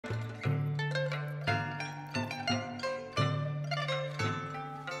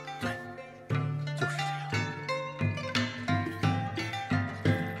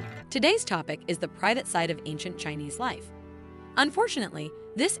Today's topic is the private side of ancient Chinese life. Unfortunately,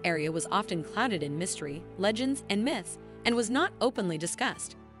 this area was often clouded in mystery, legends, and myths, and was not openly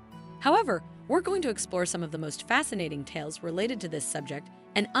discussed. However, we're going to explore some of the most fascinating tales related to this subject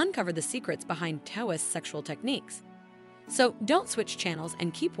and uncover the secrets behind Taoist sexual techniques. So don't switch channels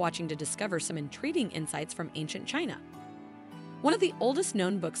and keep watching to discover some intriguing insights from ancient China. One of the oldest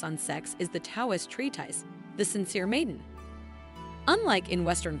known books on sex is the Taoist treatise, The Sincere Maiden. Unlike in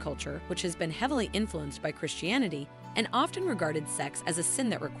Western culture, which has been heavily influenced by Christianity and often regarded sex as a sin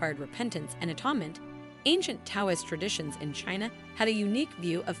that required repentance and atonement, ancient Taoist traditions in China had a unique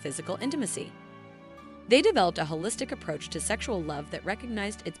view of physical intimacy. They developed a holistic approach to sexual love that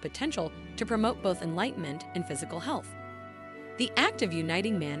recognized its potential to promote both enlightenment and physical health. The act of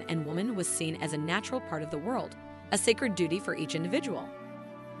uniting man and woman was seen as a natural part of the world, a sacred duty for each individual.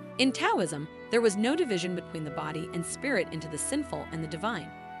 In Taoism, there was no division between the body and spirit into the sinful and the divine.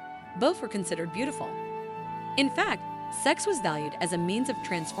 Both were considered beautiful. In fact, sex was valued as a means of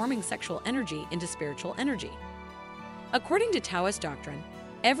transforming sexual energy into spiritual energy. According to Taoist doctrine,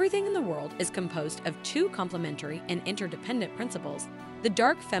 everything in the world is composed of two complementary and interdependent principles, the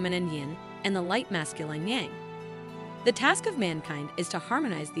dark feminine yin and the light masculine yang. The task of mankind is to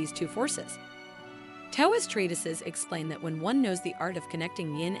harmonize these two forces. Taoist treatises explain that when one knows the art of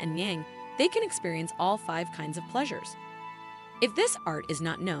connecting yin and yang, they can experience all five kinds of pleasures. If this art is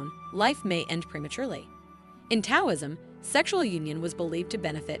not known, life may end prematurely. In Taoism, sexual union was believed to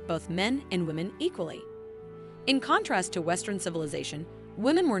benefit both men and women equally. In contrast to Western civilization,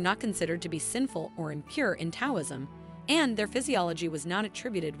 women were not considered to be sinful or impure in Taoism, and their physiology was not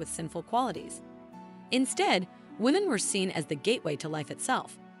attributed with sinful qualities. Instead, women were seen as the gateway to life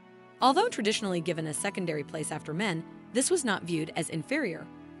itself. Although traditionally given a secondary place after men, this was not viewed as inferior,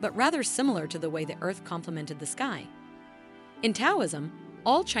 but rather similar to the way the earth complemented the sky. In Taoism,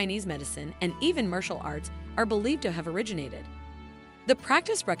 all Chinese medicine and even martial arts are believed to have originated. The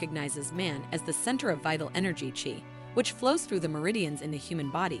practice recognizes man as the center of vital energy qi, which flows through the meridians in the human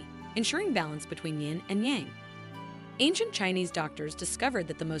body, ensuring balance between yin and yang. Ancient Chinese doctors discovered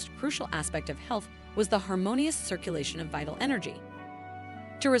that the most crucial aspect of health was the harmonious circulation of vital energy.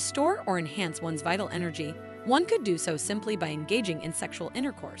 To restore or enhance one's vital energy, one could do so simply by engaging in sexual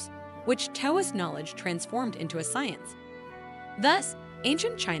intercourse, which Taoist knowledge transformed into a science. Thus,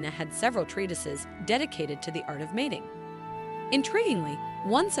 ancient China had several treatises dedicated to the art of mating. Intriguingly,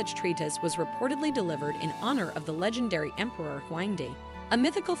 one such treatise was reportedly delivered in honor of the legendary Emperor Huangdi, a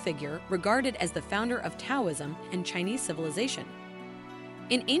mythical figure regarded as the founder of Taoism and Chinese civilization.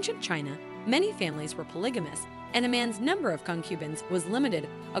 In ancient China, many families were polygamous, and a man's number of concubines was limited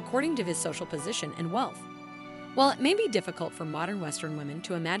according to his social position and wealth. While it may be difficult for modern Western women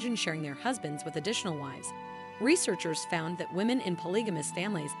to imagine sharing their husbands with additional wives, researchers found that women in polygamous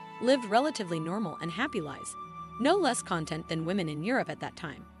families lived relatively normal and happy lives, no less content than women in Europe at that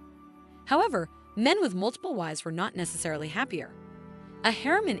time. However, men with multiple wives were not necessarily happier. A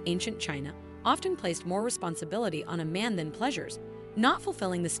harem in ancient China often placed more responsibility on a man than pleasures, not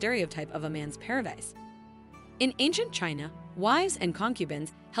fulfilling the stereotype of a man's paradise. In ancient China, wives and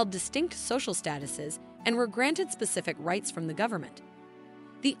concubines held distinct social statuses and were granted specific rights from the government.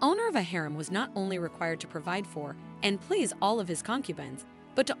 The owner of a harem was not only required to provide for and please all of his concubines,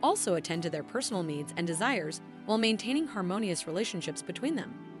 but to also attend to their personal needs and desires while maintaining harmonious relationships between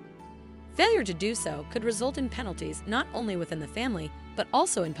them. Failure to do so could result in penalties not only within the family, but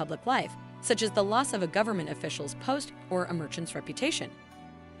also in public life, such as the loss of a government official's post or a merchant's reputation.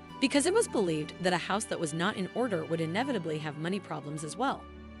 Because it was believed that a house that was not in order would inevitably have money problems as well.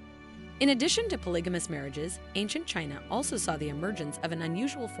 In addition to polygamous marriages, ancient China also saw the emergence of an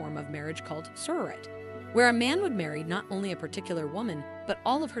unusual form of marriage called sororate, where a man would marry not only a particular woman, but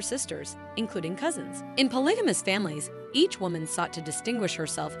all of her sisters, including cousins. In polygamous families, each woman sought to distinguish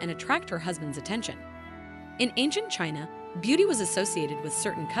herself and attract her husband's attention. In ancient China, beauty was associated with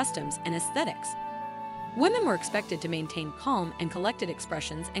certain customs and aesthetics. Women were expected to maintain calm and collected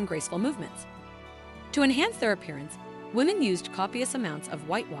expressions and graceful movements. To enhance their appearance, women used copious amounts of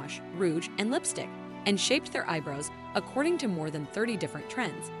whitewash, rouge, and lipstick, and shaped their eyebrows according to more than 30 different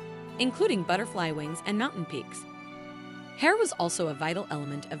trends, including butterfly wings and mountain peaks. Hair was also a vital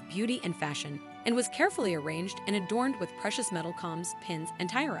element of beauty and fashion and was carefully arranged and adorned with precious metal combs, pins, and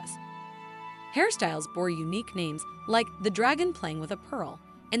tiaras. Hairstyles bore unique names like the dragon playing with a pearl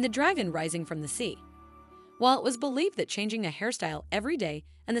and the dragon rising from the sea. While it was believed that changing a hairstyle every day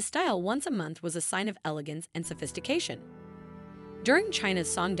and the style once a month was a sign of elegance and sophistication. During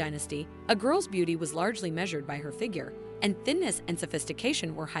China's Song dynasty, a girl's beauty was largely measured by her figure, and thinness and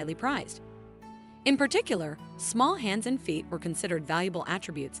sophistication were highly prized. In particular, small hands and feet were considered valuable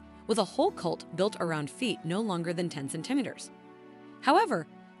attributes, with a whole cult built around feet no longer than 10 centimeters. However,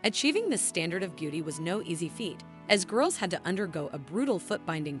 achieving this standard of beauty was no easy feat, as girls had to undergo a brutal foot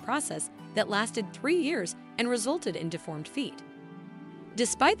binding process that lasted 3 years and resulted in deformed feet.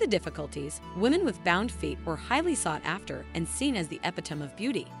 Despite the difficulties, women with bound feet were highly sought after and seen as the epitome of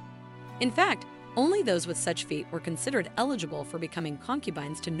beauty. In fact, only those with such feet were considered eligible for becoming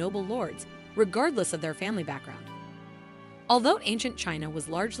concubines to noble lords, regardless of their family background. Although ancient China was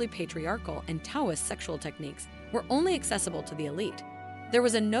largely patriarchal and Taoist sexual techniques were only accessible to the elite, there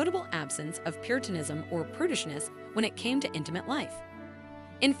was a notable absence of Puritanism or prudishness when it came to intimate life.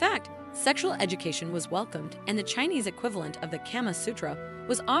 In fact, sexual education was welcomed, and the Chinese equivalent of the Kama Sutra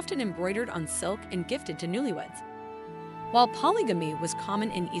was often embroidered on silk and gifted to newlyweds. While polygamy was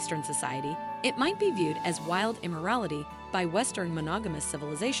common in Eastern society, it might be viewed as wild immorality by Western monogamous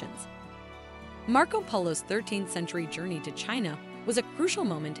civilizations. Marco Polo's 13th century journey to China was a crucial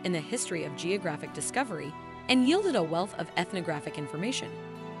moment in the history of geographic discovery and yielded a wealth of ethnographic information.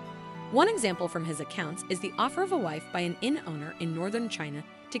 One example from his accounts is the offer of a wife by an inn owner in northern China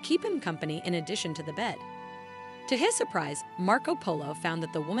to keep him company in addition to the bed. To his surprise, Marco Polo found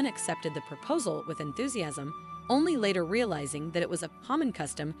that the woman accepted the proposal with enthusiasm, only later realizing that it was a common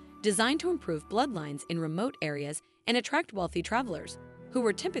custom designed to improve bloodlines in remote areas and attract wealthy travelers, who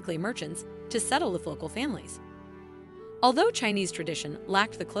were typically merchants, to settle with local families. Although Chinese tradition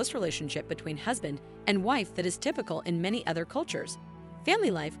lacked the close relationship between husband and wife that is typical in many other cultures,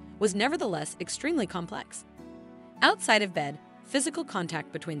 family life was nevertheless extremely complex. Outside of bed, physical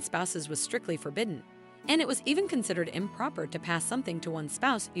contact between spouses was strictly forbidden, and it was even considered improper to pass something to one's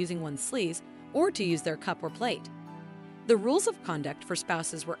spouse using one's sleeves or to use their cup or plate. The rules of conduct for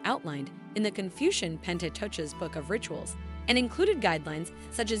spouses were outlined in the Confucian Pentateuch's Book of Rituals and included guidelines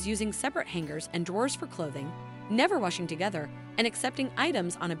such as using separate hangers and drawers for clothing, never washing together, and accepting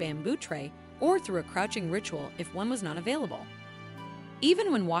items on a bamboo tray or through a crouching ritual if one was not available.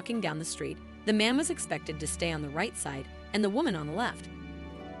 Even when walking down the street, the man was expected to stay on the right side and the woman on the left.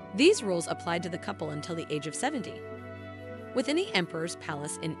 These rules applied to the couple until the age of 70. Within the emperor's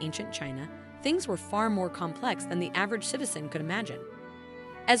palace in ancient China, things were far more complex than the average citizen could imagine.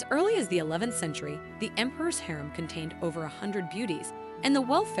 As early as the 11th century, the emperor's harem contained over 100 beauties, and the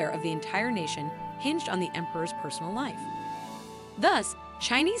welfare of the entire nation hinged on the emperor's personal life. Thus,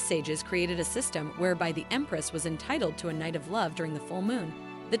 Chinese sages created a system whereby the empress was entitled to a night of love during the full moon,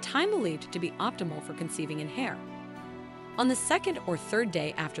 the time believed to be optimal for conceiving an heir. On the second or third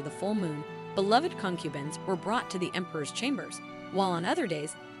day after the full moon, beloved concubines were brought to the emperor's chambers, while on other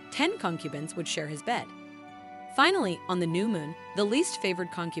days, 10 concubines would share his bed. Finally, on the new moon, the least favored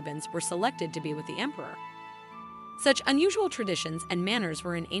concubines were selected to be with the emperor. Such unusual traditions and manners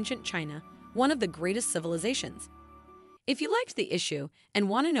were in ancient China one of the greatest civilizations. If you liked the issue and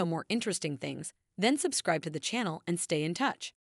want to know more interesting things, then subscribe to the channel and stay in touch.